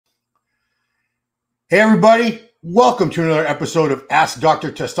Hey everybody, welcome to another episode of Ask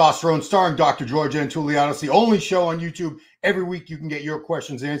Dr. Testosterone, starring Dr. George and Touliatos, the only show on YouTube every week you can get your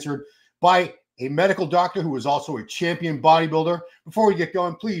questions answered by a medical doctor who is also a champion bodybuilder. Before we get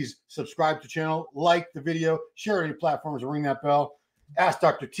going, please subscribe to the channel, like the video, share it on your platforms, and ring that bell. Ask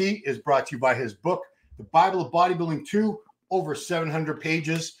Dr. T is brought to you by his book, The Bible of Bodybuilding 2, over 700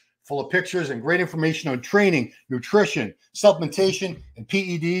 pages, full of pictures and great information on training, nutrition, supplementation, and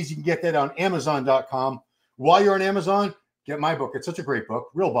PEDs. You can get that on Amazon.com. While you're on Amazon, get my book. It's such a great book,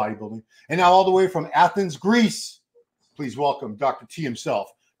 Real Bodybuilding. And now all the way from Athens, Greece, please welcome Dr. T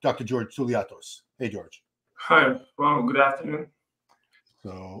himself, Dr. George Touliatos. Hey, George. Hi. Well, good afternoon.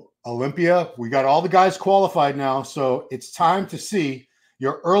 So, Olympia, we got all the guys qualified now, so it's time to see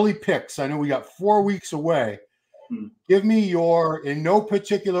your early picks. I know we got 4 weeks away. Give me your, in no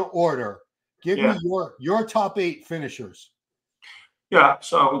particular order, give me your top 8 finishers. Yeah,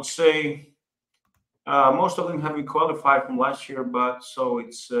 so I would say most of them have been qualified from last year, but so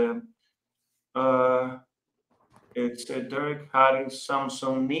it's Derek, Harry,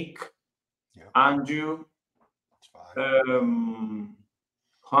 Samson, Nick, Andrew,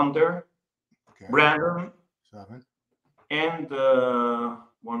 Hunter, Brandon, 7, and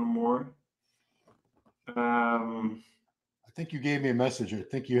one more. I think you gave me a message. I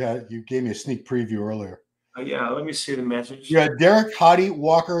think you gave me a sneak preview earlier. Yeah, let me see the message. You had Derek, Hottie,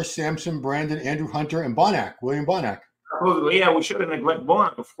 Walker, Samson, Brandon, Andrew Hunter, and Bonac, William Bonac. Yeah, we shouldn't neglect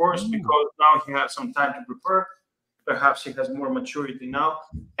Bonac, of course, because now he has some time to prepare. Perhaps he has more maturity now.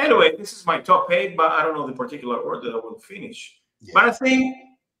 Anyway, this is my top 8, but I don't know the particular order that I will finish. Yeah. But I think,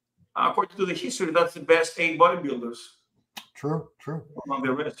 according to the history, that's the best 8 bodybuilders. True. Among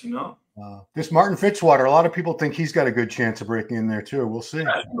the rest, you know. This Martin Fitzwater, a lot of people think he's got a good chance of breaking in there too. We'll see.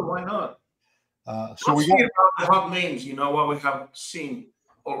 Yeah, sure, why not? So we got the hot names, you know, what we have seen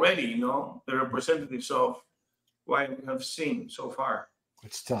already, you know, the representatives of what we have seen so far.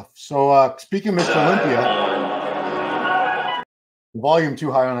 It's tough. So speaking of Mr. Olympia, volume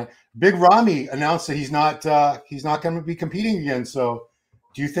too high on it. Big Ramy announced that he's not going to be competing again. So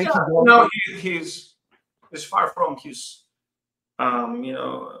do you think he's far from his you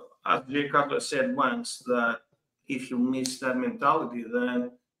know, as Jay Cutler said once, that if you miss that mentality, then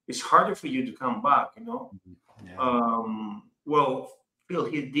it's harder for you to come back, you know. Yeah. Well, Phil,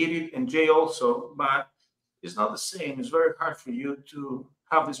 he did it, and Jay also, but it's not the same. It's very hard for you to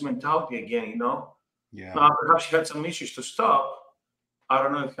have this mentality again, you know. Yeah. Perhaps he had some issues to stop. I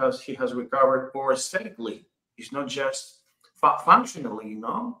don't know if he has recovered or aesthetically. It's not just functionally, you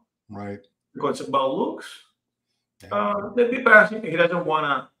know. Right. Because it's about looks. Yeah. The people, he doesn't want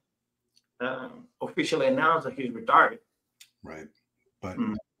to officially announce that he's retired. Right. But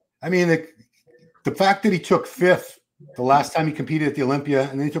I mean, the fact that he took 5th the last time he competed at the Olympia,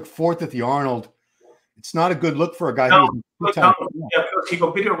 and then he took 4th at the Arnold, it's not a good look for a guy who was because he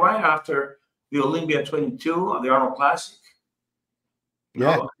competed right after the Olympia 22 at the Arnold Classic. Too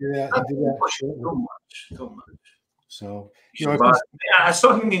much. So, you know, I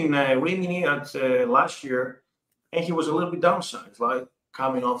saw him in Rimini at last year, and he was a little bit downsized, like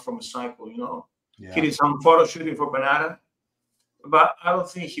coming off from a cycle, you know. Yeah. He did some photo shooting for Banana, but I don't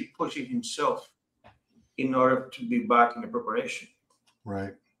think he pushed himself in order to be back in the preparation.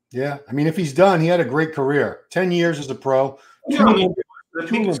 Right. Yeah. I mean, if he's done, he had a great career. 10 years as a pro. Yeah, I mean, the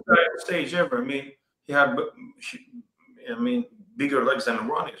biggest guy on stage ever. I mean, he had, bigger legs than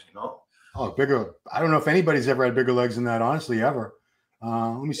Ronnie's, you know. Oh, bigger. I don't know if anybody's ever had bigger legs than that, honestly, ever.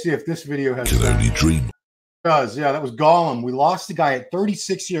 Let me see if this video has. Dream. It does. Yeah, that was Gollum. We lost the guy at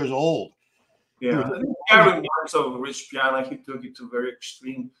 36 years old. Yeah. Gary Marks of Rich Piana, he took it to very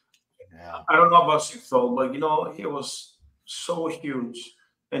extreme. Yeah. I don't know about Sithol, but, you know, he was so huge.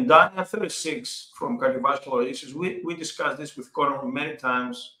 And dying at 36 from cardiovascular issues, we discussed this with Conor many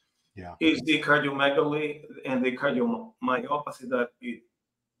times. Yeah. Is the cardiomegaly and the cardiomyopathy that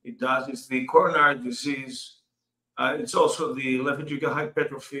it does. It's the coronary disease. It's also the left ventricular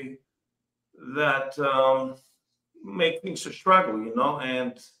hypertrophy that make things a struggle, you know.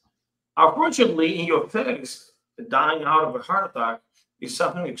 And unfortunately, in your 30s, dying out of a heart attack is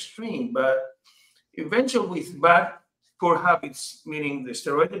something extreme. But eventually, with bad, poor habits, meaning the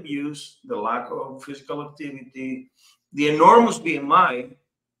steroid abuse, the lack of physical activity, the enormous BMI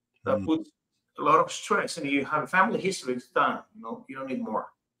that puts a lot of stress, and you have a family history, it's done. You know, you don't need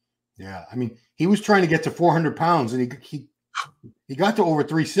more. Yeah, I mean, he was trying to get to 400 pounds, and he got to over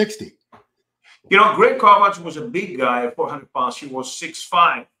 360. You know, Greg Kovacs was a big guy at 400 pounds. He was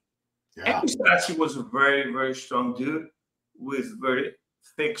 6'5". Yeah. And besides, he was a very, very strong dude with very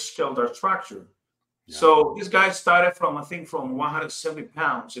thick skeletal structure. Yeah. So this guy started from, I think, from 170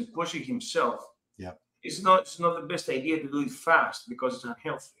 pounds and pushing himself Yeah. It's not the best idea to do it fast because it's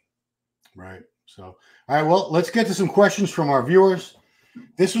unhealthy. Right. So, all right. Well, let's get to some questions from our viewers.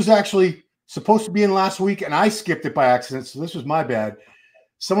 This was actually supposed to be in last week, and I skipped it by accident, so this was my bad.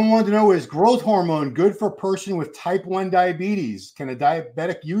 Someone wanted to know, is growth hormone good for a person with type 1 diabetes? Can a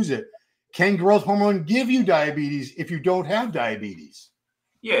diabetic use it? Can growth hormone give you diabetes if you don't have diabetes?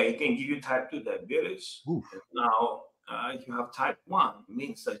 Yeah, it can give you type 2 diabetes. Now, if you have type 1, it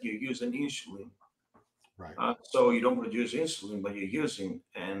means that you're using insulin. Right. So you don't produce insulin, but you're using.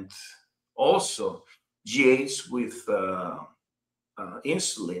 And also, GH with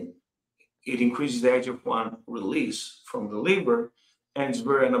insulin, it increases the IGF-1 release from the liver, and it's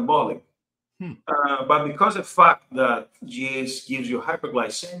very anabolic. But because of the fact that GH gives you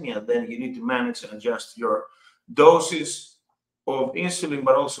hyperglycemia, then you need to manage and adjust your doses of insulin,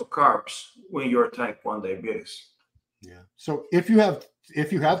 but also carbs when you're type 1 diabetes. Yeah. So if you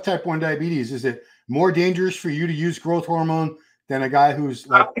have type 1 diabetes, is it more dangerous for you to use growth hormone than a guy who's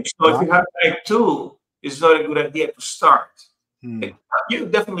like? So if you have type 2, it's not a good idea to start. You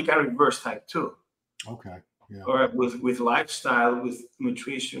definitely can reverse type 2. Okay. Yeah. Or with lifestyle, with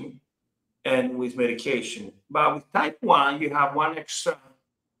nutrition, and with medication. But with type 1, you have one extra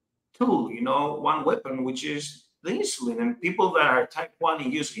tool, one weapon, which is the insulin. And people that are type 1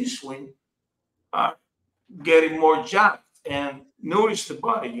 and use insulin are getting more jacked and nourish the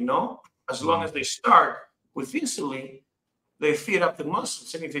body, as long as they start with insulin, they feed up the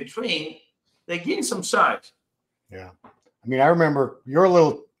muscles. And if they train, they gain some size. Yeah. I mean, I remember you're a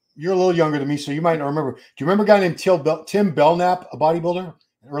little younger than me, so you might not remember. Do you remember a guy named Tim Belknap, a bodybuilder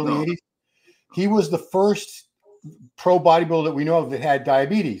in the early 80s? He was the first pro bodybuilder that we know of that had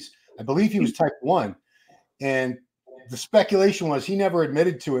diabetes. I believe he was type 1. And the speculation was he never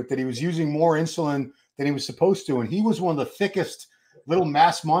admitted to it that he was using more insulin than he was supposed to. And he was one of the thickest little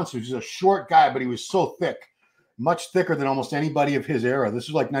mass monsters. He was a short guy, but he was so thick, much thicker than almost anybody of his era. This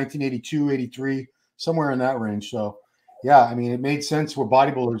was like 1982, 83, somewhere in that range. So, yeah, I mean, it made sense for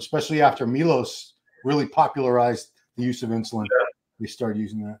bodybuilders, especially after Milos really popularized the use of insulin. They started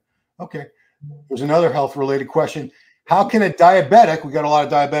using that. Okay. There's another health-related question. How can a diabetic, we got a lot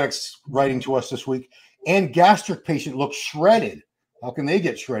of diabetics writing to us this week, and gastric patient look shredded? How can they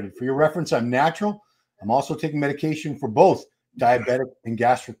get shredded? For your reference, I'm natural. I'm also taking medication for both diabetic and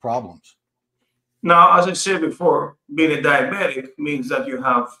gastric problems. Now, as I said before, being a diabetic means that you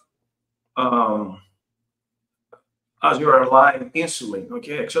have, as you're alive, insulin,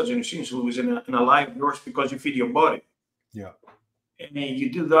 okay? Exogenous insulin is in a life yours because you feed your body. Yeah. And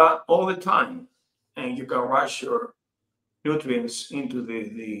you do that all the time, and you can rush your nutrients into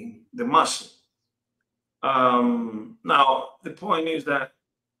the muscle. Now, the point is that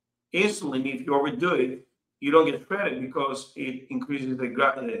insulin, if you overdo it, you don't get shredded because it increases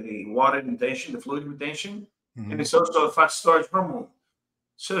the water retention, the fluid retention, and it's also a fat storage hormone.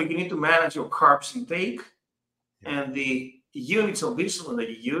 So you need to manage your carbs intake and the units of insulin that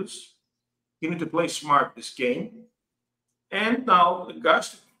you use. You need to play smart this game. And now the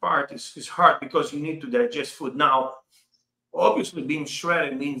gastric part is hard because you need to digest food. Now, obviously, being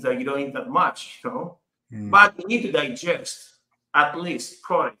shredded means that you don't eat that much, but you need to digest at least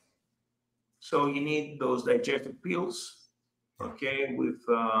protein. So you need those digestive pills, okay, with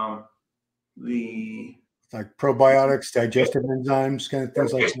the like probiotics, digestive enzymes, kind of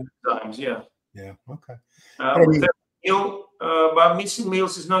things like that. Enzymes, yeah. Yeah. Okay. But missing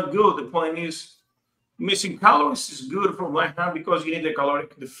meals is not good. The point is, missing calories is good for one hand because you need a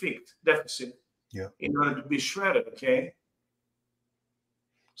caloric deficit in order to be shredded, okay?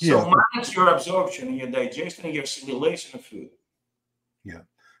 So manage your absorption and your digestion and your assimilation of food. Yeah.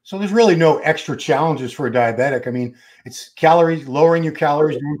 So there's really no extra challenges for a diabetic. I mean, it's calories, lowering your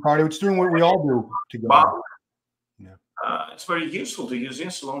calories, doing cardio. It's doing what we all do to go. It's very useful to use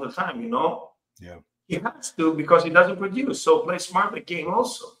insulin all the time, Yeah. He has to because he doesn't produce. So play smart the game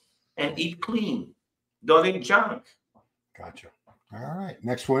also and eat clean. Don't eat junk. Gotcha. All right.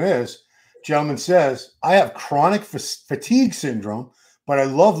 Next one is, gentleman says, I have chronic fatigue syndrome, but I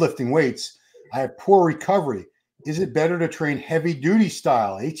love lifting weights. I have poor recovery. Is it better to train heavy duty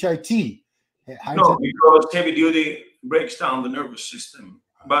style, HIT? No, because heavy duty breaks down the nervous system.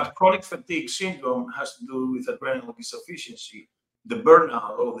 But chronic fatigue syndrome has to do with adrenal insufficiency, the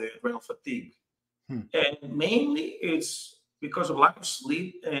burnout of the adrenal fatigue. And mainly it's because of lack of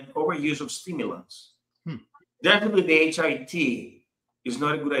sleep and overuse of stimulants. Definitely the HIT is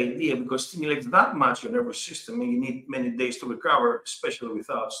not a good idea because it stimulates that much your nervous system and you need many days to recover, especially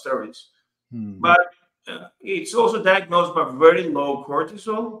without steroids. But it's also diagnosed by very low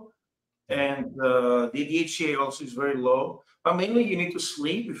cortisol, and the DHEA also is very low. But mainly you need to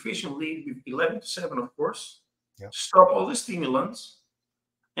sleep efficiently, 11 to 7, of course. Yep. Stop all the stimulants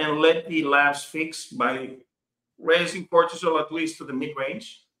and let the labs fix by raising cortisol at least to the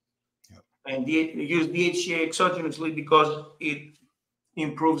mid-range. Yep. And use DHEA exogenously because it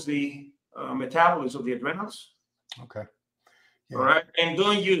improves the metabolism of the adrenals. Okay. Yeah. All right. And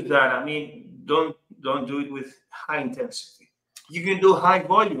don't use that. I mean, don't do it with high intensity. You can do high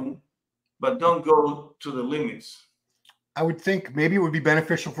volume, but don't go to the limits. I would think maybe it would be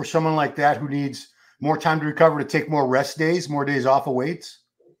beneficial for someone like that who needs more time to recover to take more rest days, more days off of weights.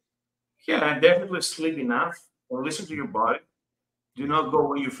 Yeah, and definitely sleep enough or listen to your body. Do not go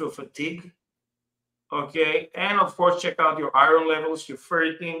when you feel fatigue. Okay. And of course, check out your iron levels, your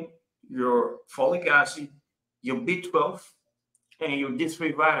ferritin, your folic acid, your B12, and your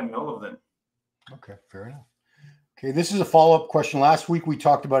D3 vitamin, all of them. Okay, fair enough. Okay, this is a follow-up question. Last week we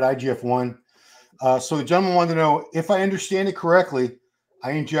talked about IGF-1. So the gentleman wanted to know, if I understand it correctly,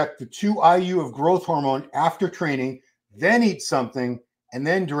 I inject the 2 IU of growth hormone after training, then eat something, and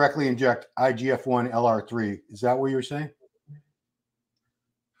then directly inject IGF-1 LR3. Is that what you're saying?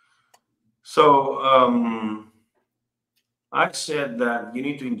 So I said that you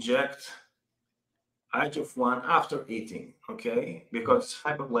need to inject IGF-1 after eating, okay? Because it's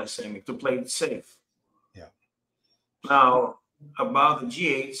hypoglycemic, to play it safe. Yeah. Now, about the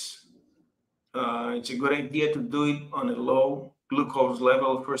GH, it's a good idea to do it on a low glucose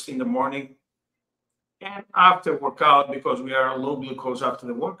level first in the morning and after workout, because we are low glucose after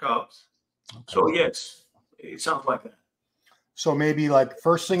the workout. Okay. So yes, it sounds like that. So maybe like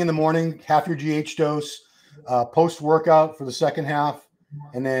first thing in the morning, half your GH dose, post-workout for the second half,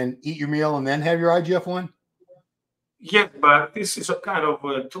 and then eat your meal and then have your IGF-1? Yeah, but this is a kind of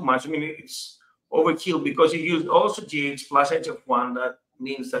too much. I mean, it's overkill because you use also GH plus IGF-1. That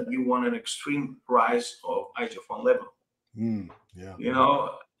means that you want an extreme rise of IGF-1 level. Yeah. You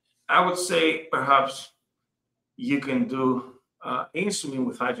know, I would say perhaps you can do insulin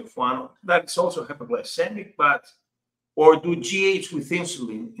with IGF-1. That's also hypoglycemic, or do GH with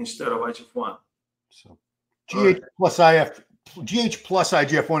insulin instead of IGF-1. So GH plus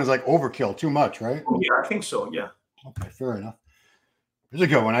IGF-1 is like overkill, too much, right? Oh, yeah, I think so. Yeah. Okay, fair enough. Here's a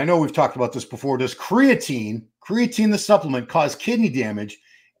good one. I know we've talked about this before. Does creatine, the supplement, cause kidney damage?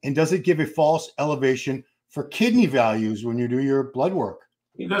 And does it give a false elevation for kidney values when you do your blood work?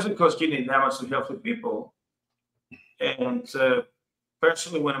 It doesn't cause kidney damage to healthy people. And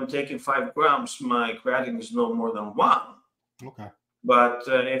personally, when I'm taking 5 grams, my creatinine is no more than 1. Okay. But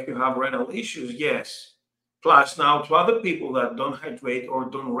if you have renal issues, yes. Plus, now to other people that don't hydrate or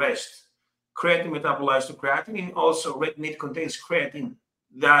don't rest, creatine metabolized to creatinine. Also, red meat contains creatine.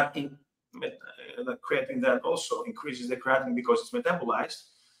 That creatine that also increases the creatinine because it's metabolized.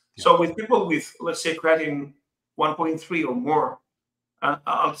 Yeah. So with people with, let's say, creatinine 1.3 or more,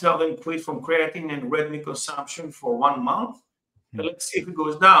 I'll tell them quit from creatine and red meat consumption for 1 month. And let's see if it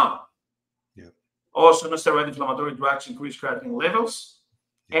goes down. Yeah. Also, non-steroidal inflammatory drugs increase creatinine levels,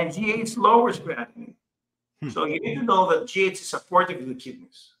 and GH lowers creatinine. So you need to know that GH is supportive of the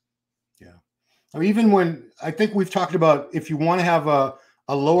kidneys. Yeah. Or even when, I think we've talked about, if you want to have a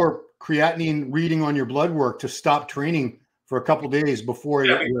lower creatinine reading on your blood work, to stop training for a couple of days before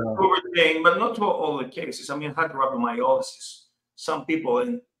but not to all the cases. I mean, hyperrhabdomyolysis. Some people,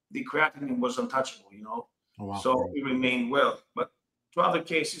 and the creatinine was untouchable, you know. Oh, wow. So it remained well. But to other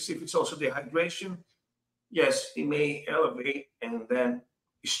cases, if it's also dehydration, yes, it may elevate, and then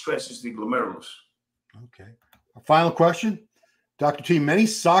it stresses the glomerulus. Okay. Our final question, Dr. T. Many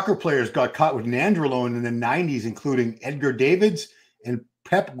soccer players got caught with Nandrolone in the 90s, including Edgar Davids and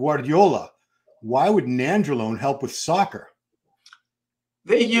Pep Guardiola. Why would Nandrolone help with soccer?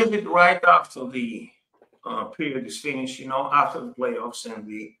 They use it right after the period is finished, you know, after the playoffs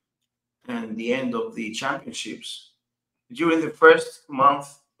and the end of the championships. During the first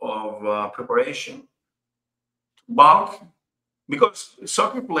month of preparation, bulk, because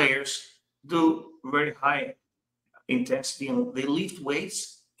soccer players do very high intensity and they lift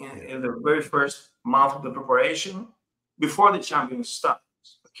weights in the very first month of the preparation before the champions start.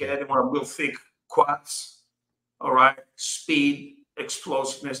 Okay, they want to build thick quads, all right, speed,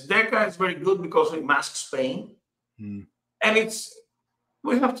 explosiveness. DECA is very good because it masks pain. And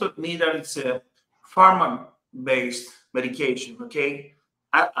we have to admit that it's a pharma-based medication, okay?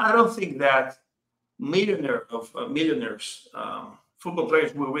 I don't think that millionaires, football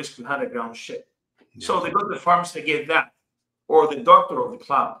players will risk 100-gram shit. Yeah. So they go to the pharmacy to get that, or the doctor of the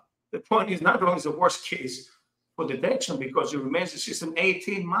club. The point is, not only is the worst case for detection because it remains in the system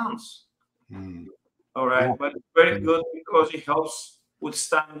 18 months. All right, yeah. But it's very good because it helps with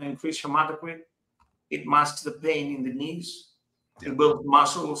stamina, increase hematocrit. It masks the pain in the knees. It builds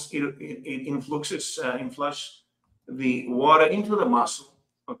muscles. It influxes, influx the water into the muscle.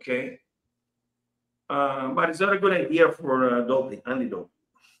 Okay. But it's not a good idea for doping, anti-doping.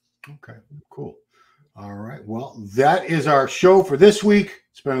 Okay, cool. All right. Well, that is our show for this week.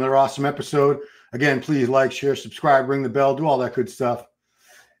 It's been another awesome episode. Again, please like, share, subscribe, ring the bell, do all that good stuff.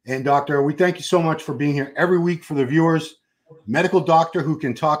 And doctor, we thank you so much for being here every week for the viewers. Medical doctor who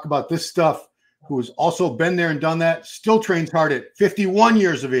can talk about this stuff, who has also been there and done that, still trains hard at 51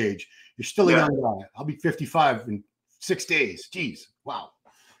 years of age. You're still a young guy. I'll be 55 in 6 days. Jeez. Wow.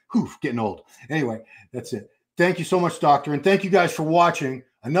 Whew, getting old. Anyway, that's it. Thank you so much, doctor. And thank you guys for watching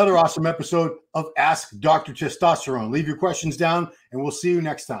another awesome episode of Ask Dr. Testosterone. Leave your questions down, and we'll see you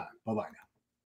next time. Bye-bye now.